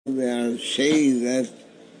They are saying that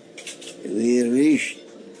we reached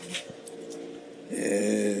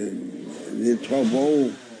the top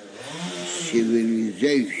of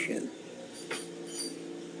civilization.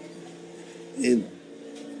 If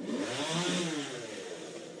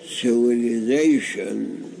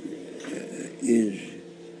civilization is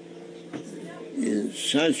in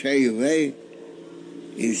such a way,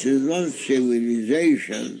 it is not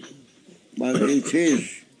civilization, but it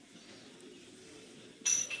is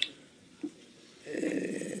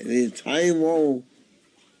the time of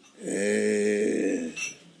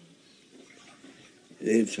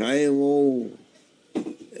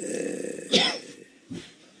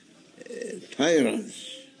tyrants.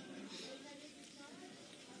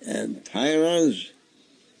 And tyrants,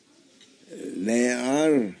 they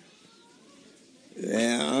are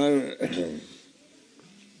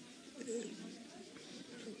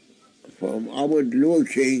from outward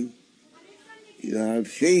looking, you are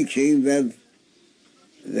thinking that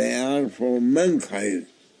they are for mankind,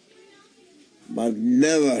 but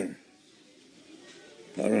never.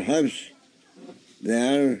 Perhaps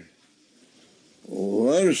they are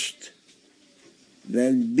worse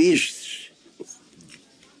than beasts.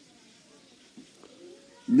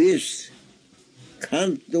 Beasts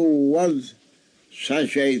can't do what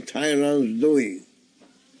such a tyrant's doing.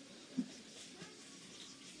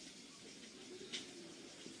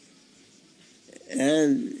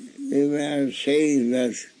 And we were saying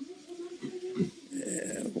that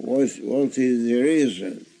what is the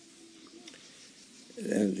reason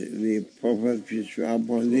that the Prophet, peace be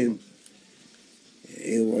upon him,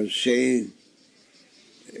 he was saying,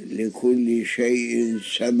 لِكُلِّ شَيْءٍ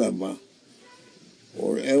سَبَبًا,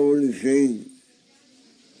 for everything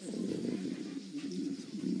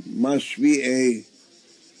must be a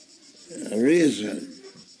reason.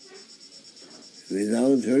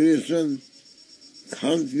 Without reason,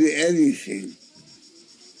 can't be anything.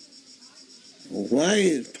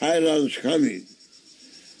 Why tyrants coming?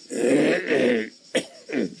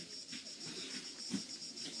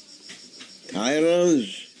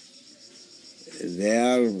 Tyrants, they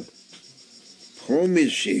are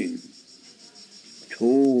promising to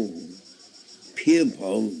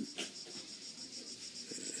people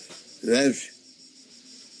that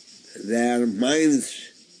their minds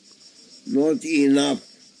not enough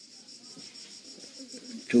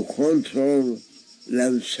to control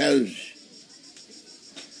themselves.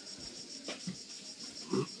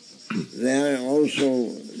 They are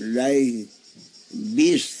also like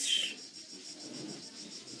beasts.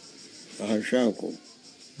 Hashakum.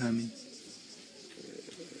 Amen.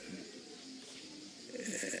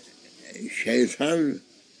 Shaitan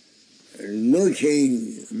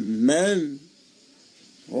looking man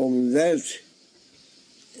from that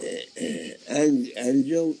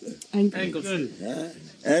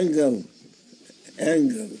angle,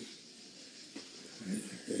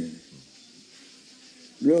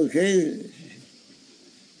 looking,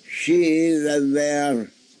 see that they are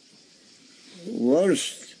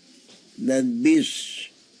worse than beasts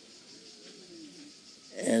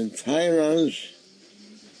and tyrants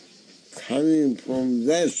coming from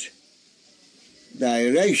that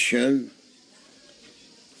direction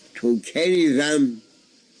to carry them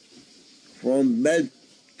from bad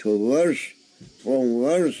to worse, from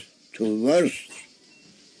worse to worse.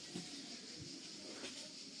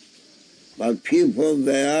 But people,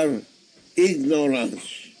 they are ignorant,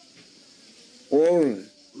 or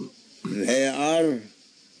they are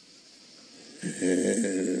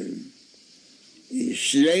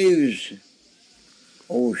slaves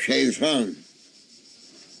of Shaitan,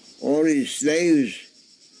 or slaves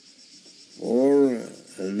for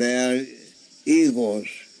their egos,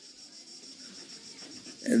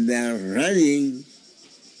 and they are running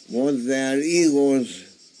what their egos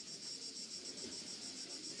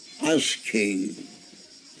asking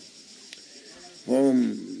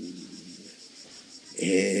from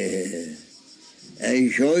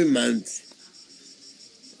enjoyment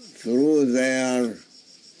through their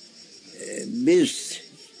beast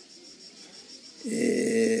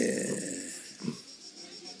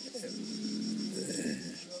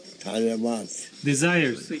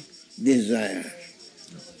Desires.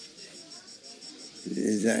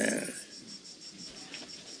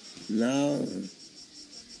 Now,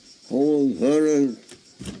 whole world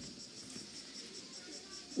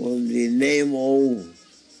on the name of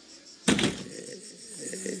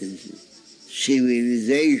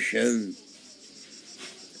civilization,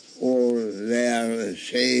 or they are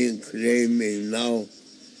saying, claiming now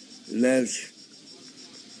that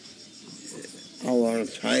our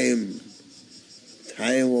time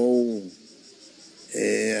of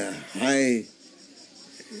high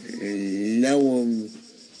long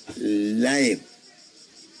life.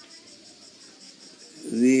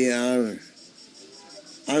 We are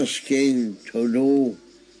asking to do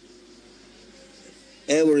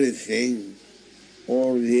everything,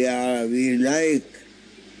 or we like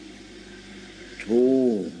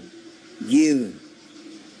to give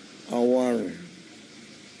our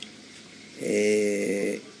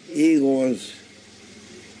egos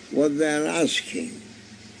what they are asking.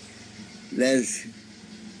 That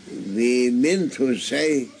we mean to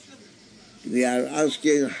say we are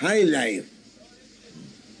asking high life,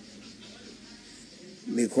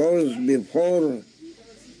 because before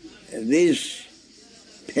this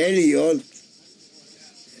period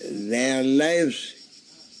their lives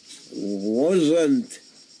wasn't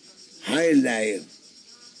high life.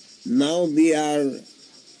 Now we are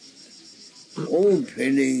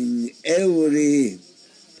opening every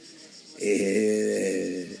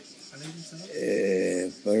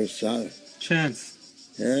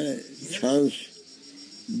chance,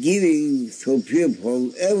 giving to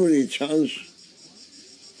people every chance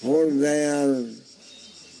for their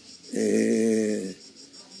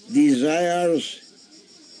desires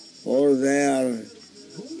or their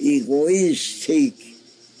egoistic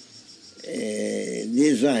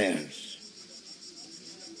desires.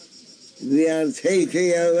 We are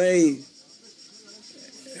taking away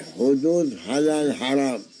hudud halal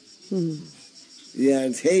haram. We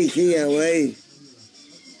are taking away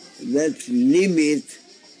that limit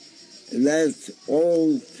that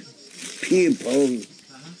old people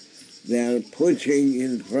they are putting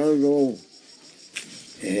in front of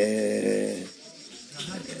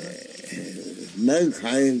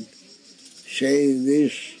mankind, saying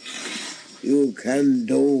this you can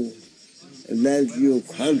do, that you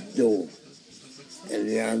can't do. And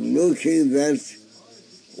we are looking at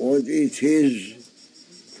what it is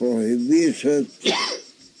prohibited.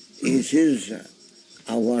 It is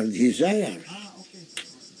our desires.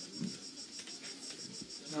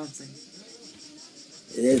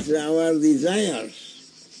 It's our desires.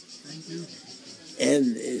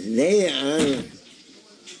 And they are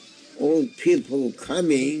all people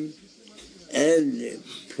coming and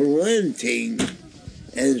preventing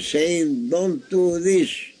and saying, don't do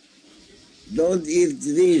this, don't eat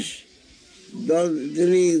this, don't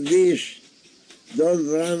drink this, don't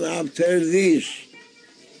run after this.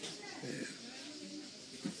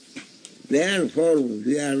 Therefore,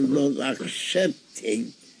 we are not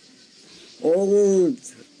accepting old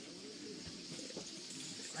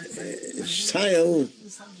style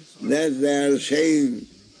that they are saying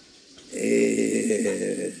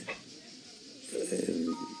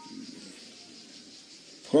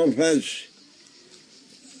prophets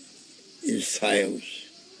styles.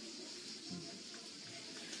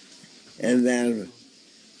 And they are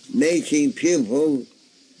making people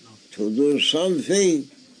to do something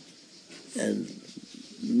and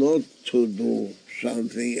not to do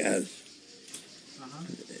something else.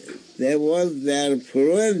 That what they are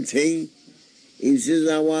preventing is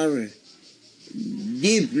our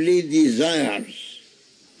deeply desires.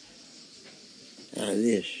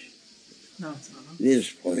 And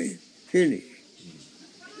this point, finish.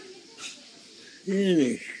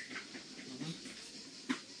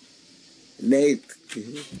 Like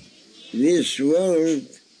this world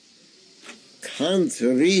can't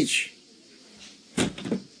reach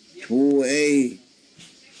to a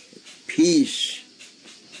peace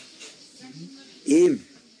if,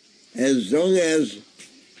 as long as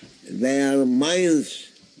their minds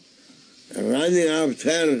running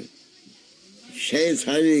after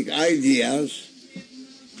satanic ideas,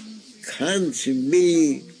 can't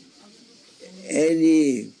be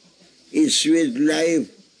any sweet life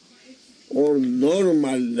or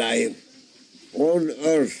normal life on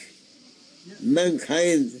earth.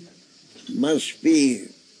 Mankind must be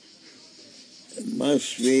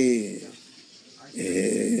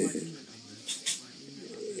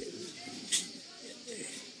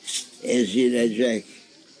ezilecek.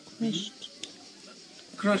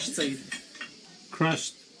 Crushed.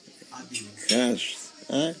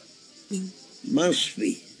 Huh? Must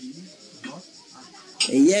be.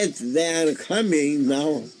 And yet they are coming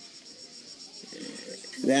now.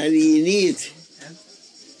 They are in it,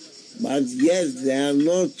 but yet they are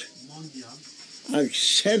not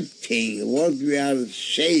accepting what we are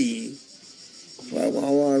saying from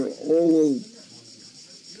our old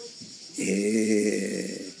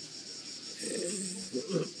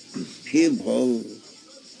people,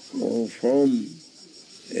 or from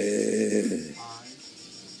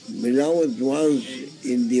beloved ones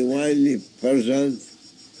in divinely present,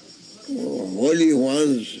 or holy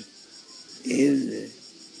ones in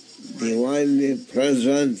divinely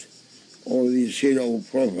present or the seal of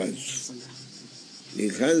prophets. We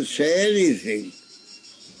can't say anything.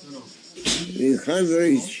 We can't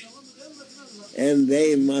reach. And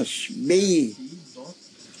they must be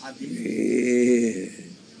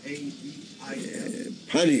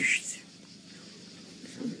punished.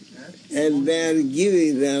 And they are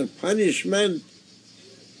giving their punishment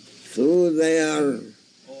through their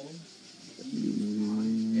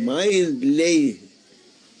mindly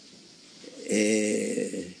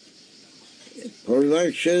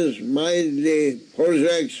productions, mindly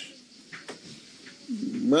projects,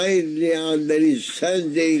 mindly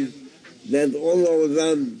understanding that all of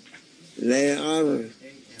them, they are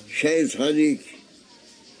Satanic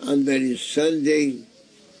understanding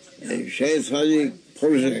and Satanic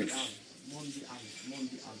projects.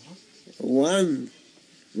 One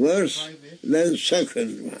worse than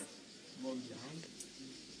second one.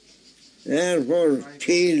 Therefore,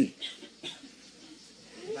 till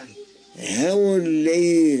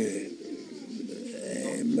heavenly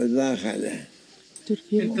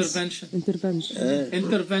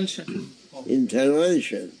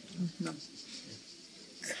intervention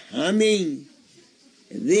coming,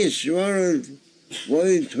 this world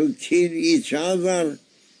going to kill each other,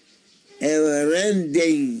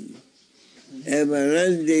 ever-ending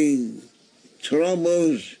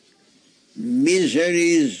troubles,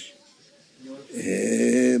 miseries,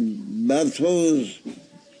 battles,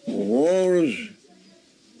 wars,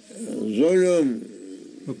 zulm,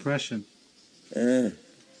 oppressions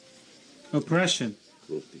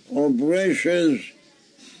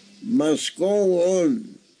must go on.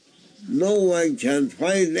 No one can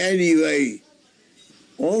find any way.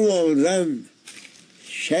 All of them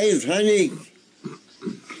Satanic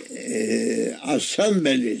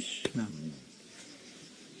assemblies. No.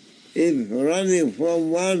 If running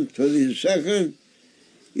from one to the second,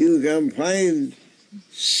 you can find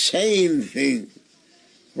same thing.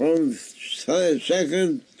 From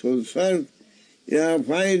second to third, you are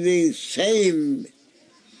finding same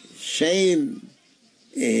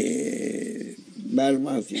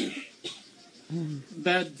barbarism.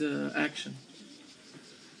 Bad action.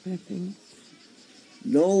 Bad things.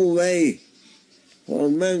 No way for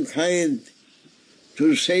mankind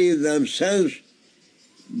to save themselves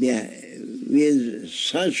with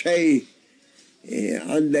such a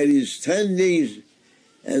understandings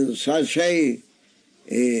and such a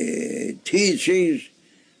teachings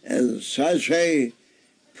and such a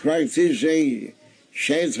practicing,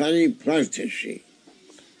 Satanic practicing.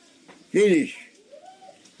 Finish.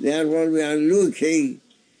 Therefore we are looking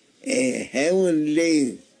a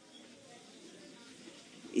heavenly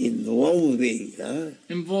involving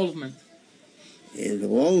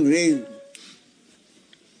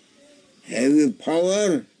heavy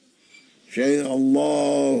power, saying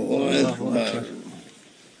Allahu Akbar,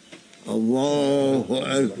 Allahu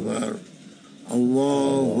Akbar,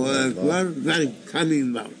 Allahu Akbar, then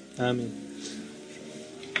coming down. Amen.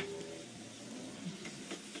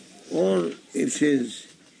 Or it is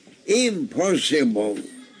impossible.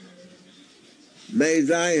 May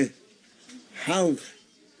thy house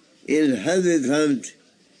inhabitant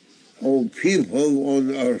of people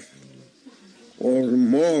on earth, or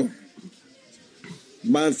more,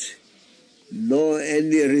 but no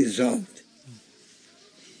any result.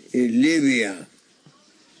 In Libya,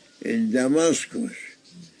 in Damascus,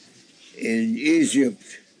 in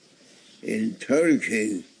Egypt, in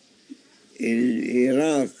Turkey, in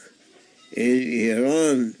Iraq, in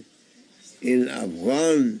Iran, in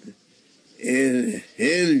Afghan, in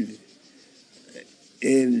Hind,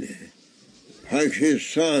 in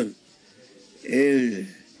Pakistan, in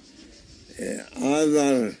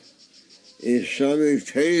other Islamic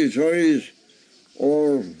territories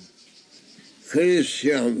or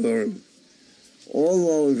Christian world,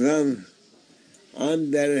 all of them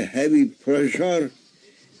under heavy pressure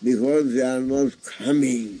because they are not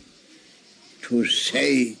coming to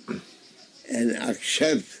say and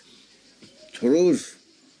accept truth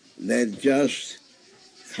that just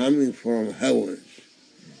coming from heaven.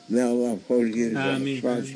 May Allah forgive us.